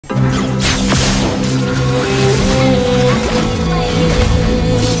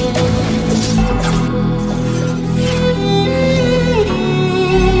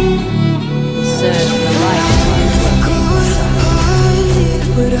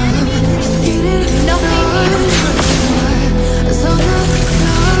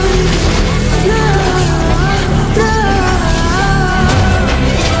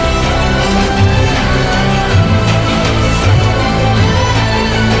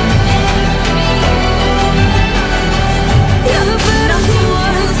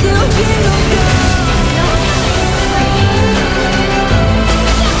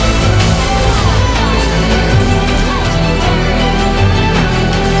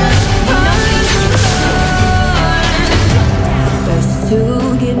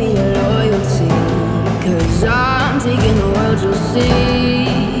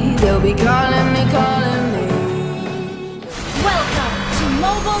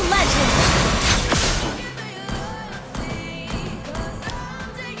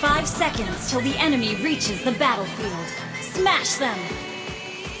Seconds till the enemy reaches the battlefield. Smash them!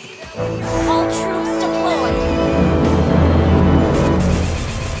 All troops deployed!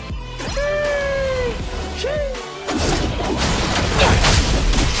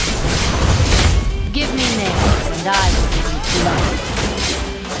 Give me names and I will give you blood.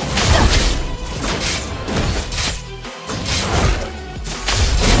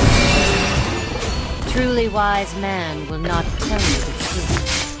 Truly wise man will not tell you the truth.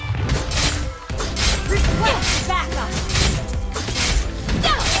 Request backup!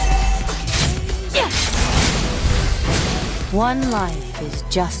 One life is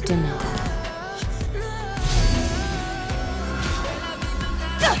just enough.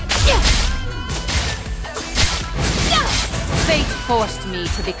 Fate forced me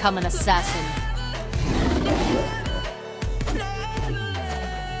to become an assassin.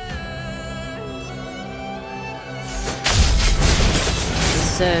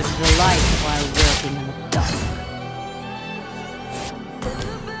 Served the light while working in the dark.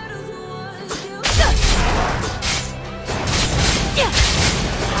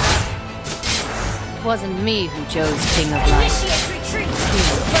 It wasn't me who chose King of Light. Initiate retreat!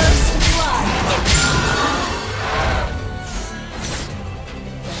 First blood!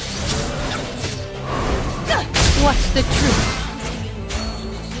 What's the truth?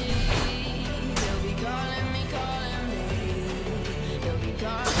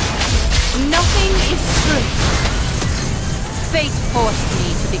 Nothing is true. Fate forced me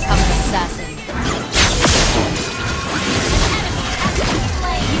to become an assassin.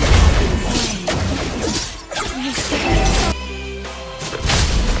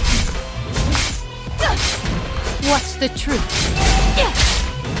 What's the truth?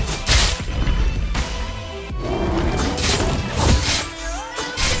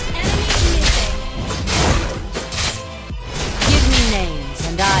 Give me names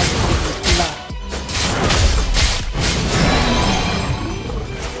and I will give you blood.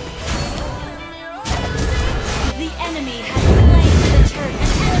 The enemy has slain the turret.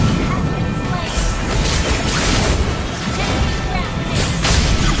 An enemy has been slain.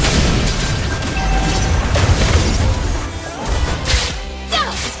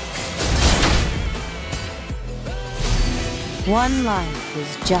 One life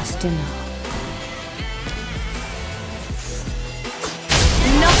is just enough.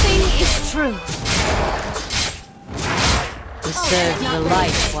 Nothing is true. We serve the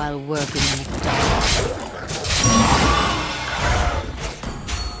light while working in the dark.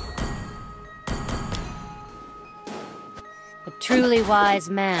 A truly wise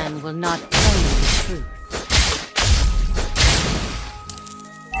man will not tell you the truth.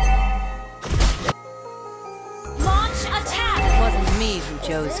 Launch attack! It wasn't me who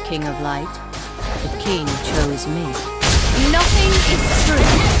chose King of Light. The king chose me. Nothing is true.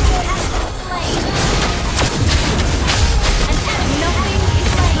 Nothing is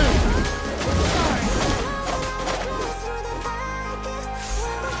true.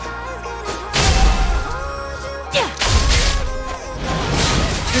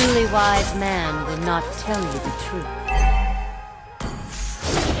 Truly wise man will not tell you the truth.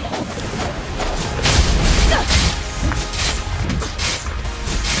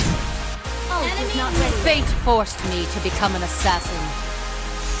 Fate forced me to become an assassin.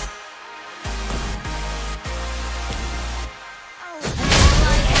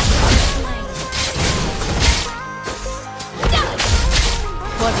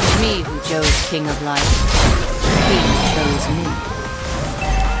 It wasn't me who chose King of Light. The king chose me.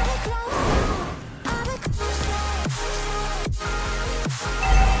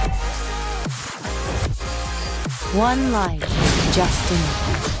 One life is just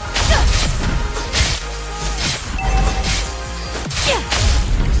enough.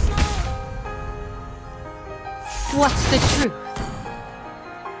 What's the truth?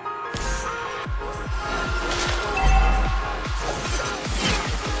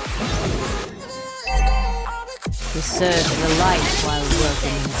 We serve the light while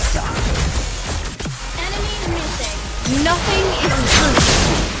working in the dark. Enemy missing. Nothing is true.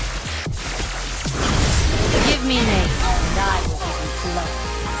 Give me name, and I will give you blood.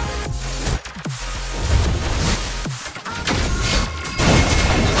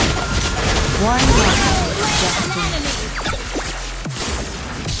 One life is just enough.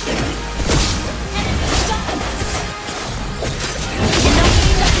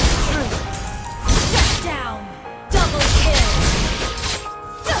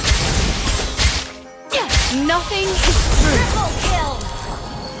 Nothing is true. Triple kill.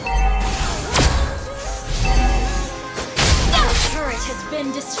 Our turret has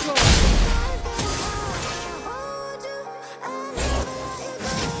been destroyed.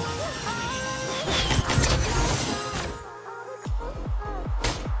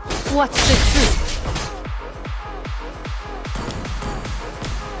 What's the truth?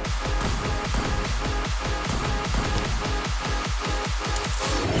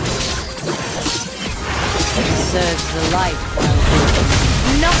 Serves the light while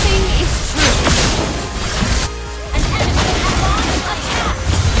working. Nothing is true. An enemy has launched attack.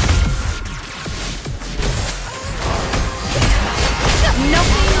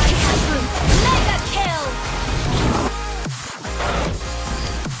 Nothing is true. Mega kill.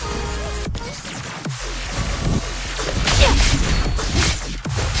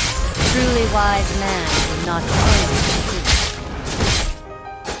 Truly wise man will not tell you the truth.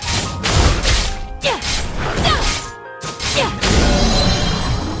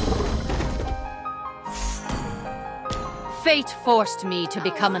 Fate forced me to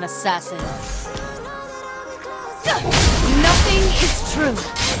become an assassin. Nothing is true.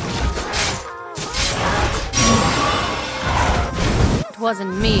 It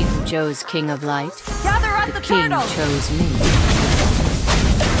wasn't me who chose King of Light. Gather up the king chose me.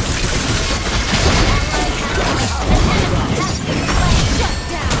 Shut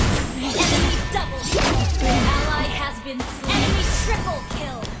down. Enemy double kill. An ally has been slain. Enemy triple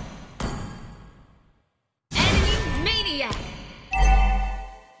kill. Enemy maniac.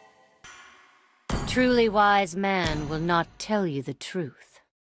 Truly wise man will not tell you the truth.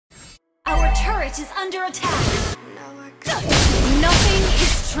 Our turret is under attack. Nothing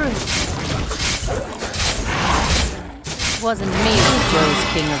is true. It wasn't me who chose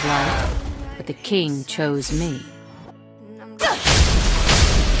King of Light, but the king chose me.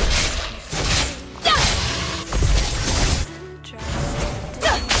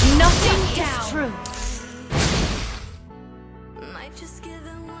 Nothing is true.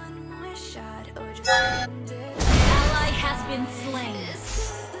 Ally has been slain.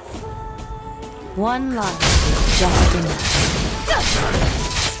 One life is just enough.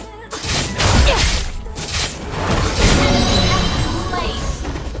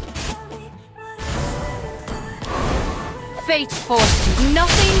 Fate forced you.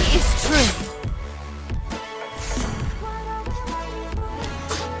 Nothing is true.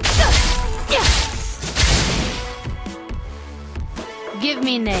 Give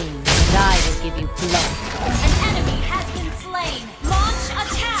me names, and I will give you blood. An enemy has been slain. Launch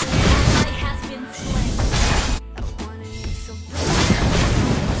attack. Ally has been slain.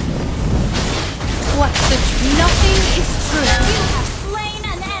 What's the truth? Nothing is true. You have slain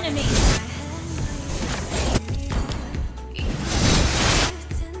an enemy.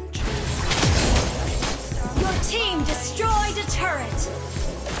 Your team destroyed a turret.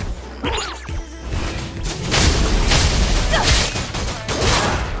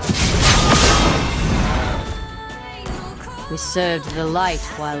 We served the light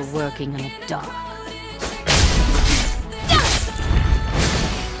while working in the dark.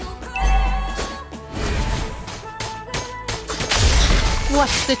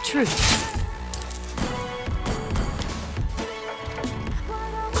 What's the truth?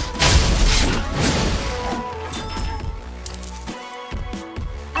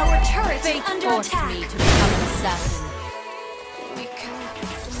 Our turret Fate is under forced attack. me to become an assassin.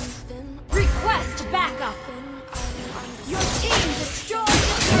 Request backup. Your team destroyed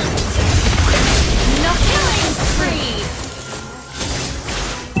the turret. Nothing is free.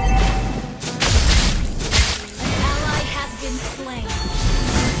 An ally has been slain.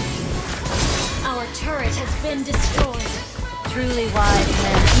 Our turret has been destroyed. Truly wise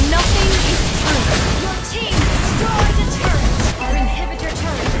man. Nothing is true. Your team destroyed a turret. Our inhibitor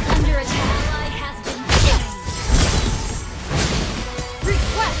turret is under attack. Ally has been slain.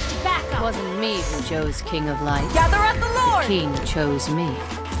 Request It backup. wasn't me who chose King of Light. Gather at the The Lord. king chose me.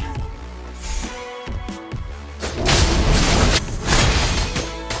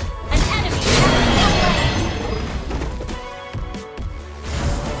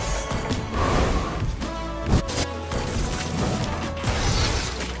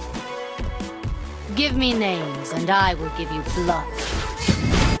 Give me names, and I will give you blood.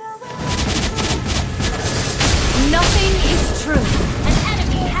 Nothing is true. An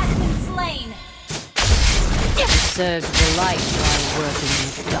enemy has been slain. Serve the light while working in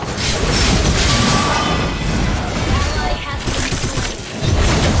the dark. Ally has been slain.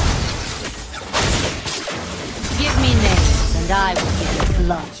 Give me names, and I will give you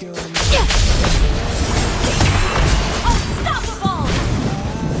blood. Unstoppable!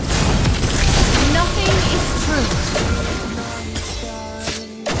 Nothing is true.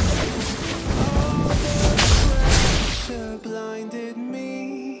 Blinded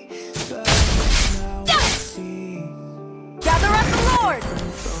me, Gather up the Lord!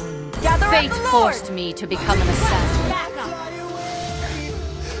 Gather up Fate the Lord! forced me to become an assassin. Back up!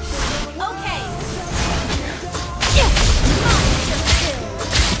 Okay! Monster kill!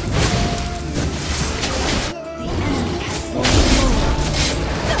 The enemy has slain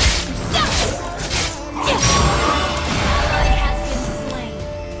Ally has been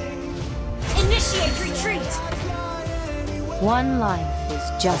slain. Initiate retreat! One life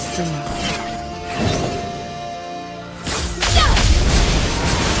is just enough.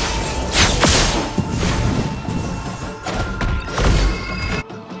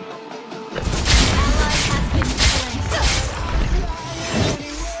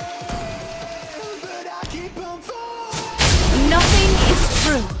 Nothing is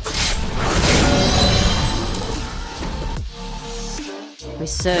true. We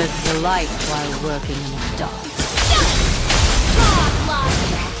serve the light while working in the dark.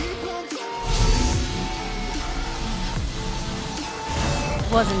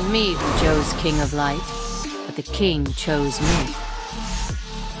 It wasn't me who chose King of Light, but the king chose me.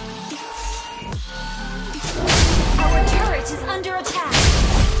 Our turret is under attack.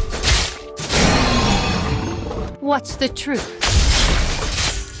 What's the truth?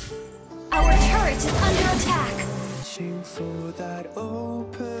 Our turret is under attack. for that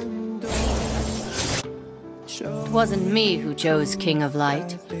open door. It wasn't me who chose King of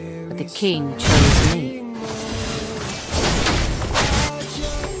Light, but the king chose me.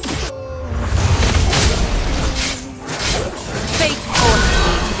 Fate forced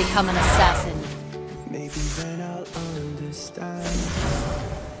me to become an assassin. Maybe then I'll understand.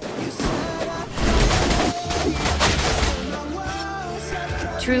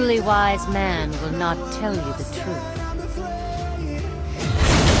 Truly wise man will not tell you the truth.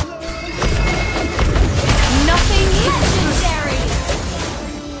 Nothing is Legendary!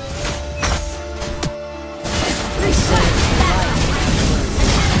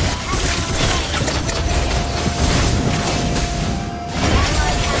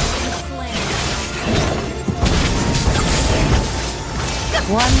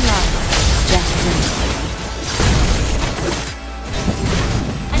 one life, just enough.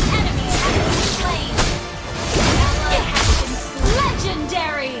 An enemy has been slain. Ally has been slain.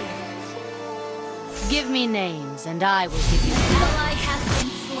 Legendary! Give me names, and I will give you blood. Ally has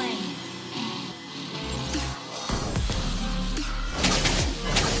been slain.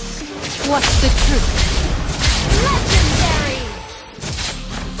 What's the truth? Legendary!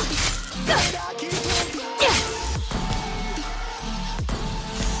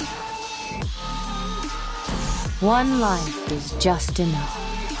 One life is just enough.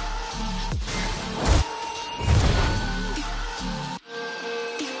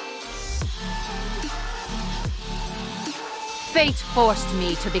 Fate forced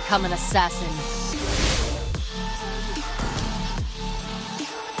me to become an assassin.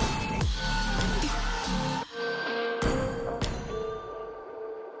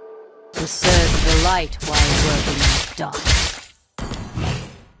 To serve the light while working in the dark.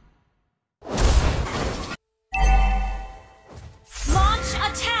 Launch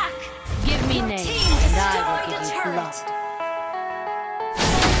attack! Give me Your names, team and I will destroyed give a you turret. blood.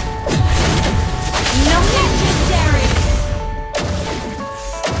 Legendary!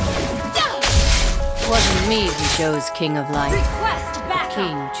 It wasn't me who chose King of Light. Request The backup!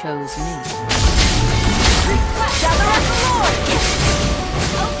 king chose me. Request gather up the Lord!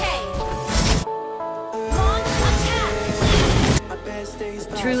 Okay. Launch attack! My best days A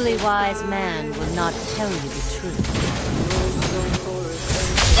truly wise man will not tell you the truth.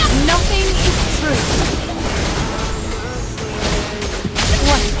 Nothing is true.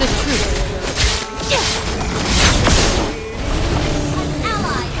 What's the truth? An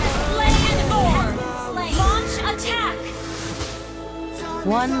ally has slain or slain. Launch attack!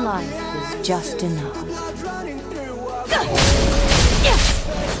 One life is just enough.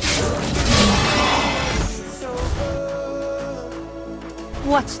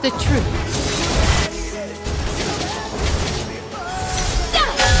 What's the truth?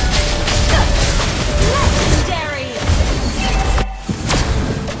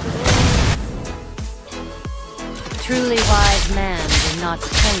 truly wise man will not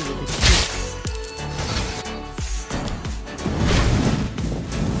tell you the truth.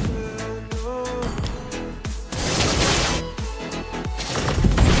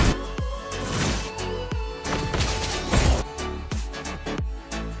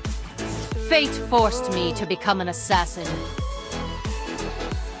 Fate forced me to become an assassin.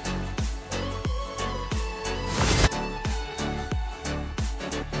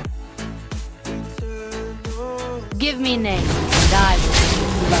 Give me names, and I will give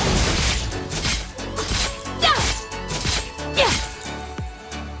you blood.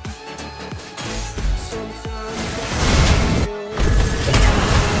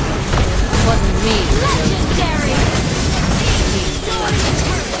 It wasn't me. Legendary!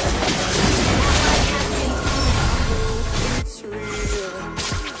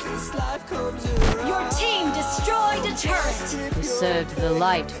 Your team destroyed a turret! Who served the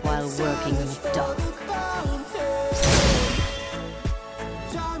light while working in the dark.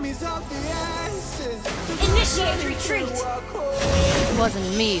 Initiate retreat! It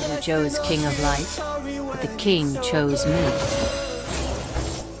wasn't me who chose King of Light, but the King chose me.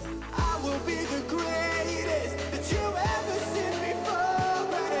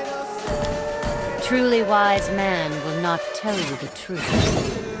 Truly wise man will not tell you the truth.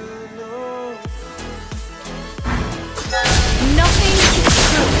 Nothing is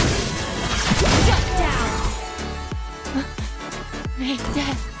true. Shut down! May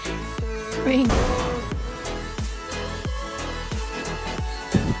death bring.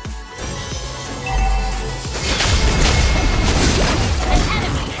 An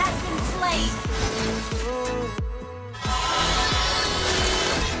enemy has been slain!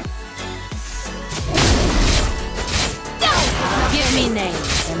 Give me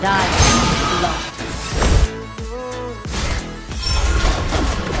names, and I will give you blood.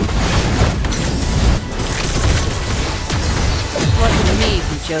 It wasn't me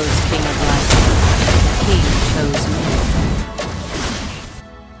who chose King of Light. The King chose me.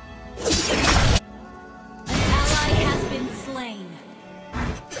 An ally has been slain.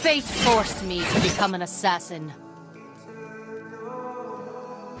 Fate forced me to become an assassin.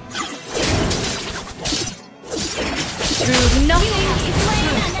 Through nothing is Slain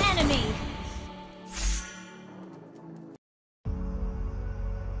true. an enemy!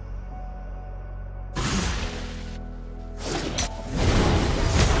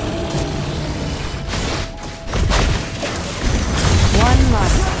 One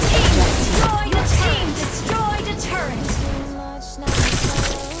life. Your team destroyed a turret!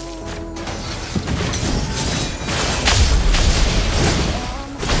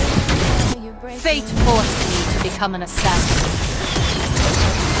 Fate forced me to become an assassin.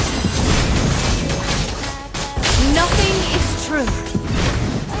 Nothing is true.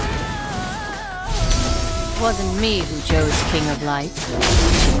 It wasn't me who chose King of Light.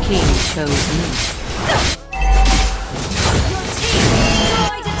 The King chose me. Your team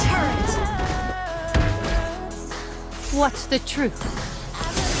destroyed a turret! What's the truth?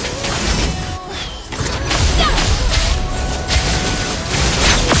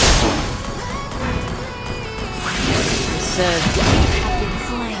 Served. Have been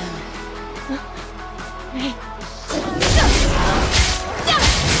slain.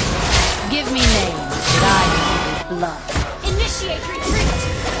 Give me names, and I will give you blood. Initiate retreat!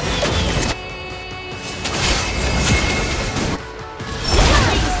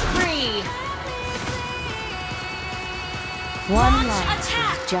 Killing spree! One Launch life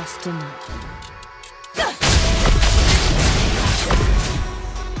attack! is just enough.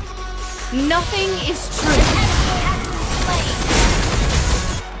 Nothing is true.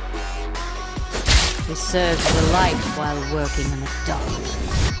 They served the light while working in the dark.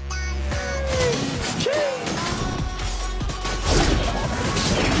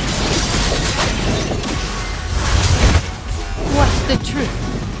 What's the truth?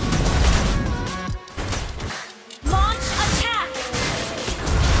 Launch attack!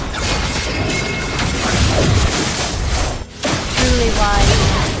 Truly wise.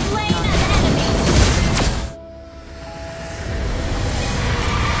 Slain an enemy!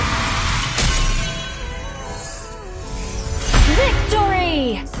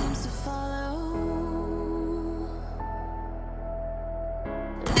 Victory! Seems to follow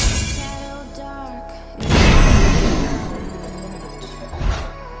like a shadow dark.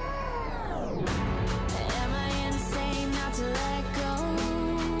 Am I insane not to let go?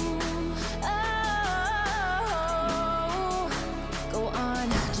 Oh, go on,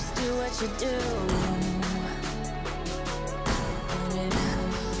 just do what you do.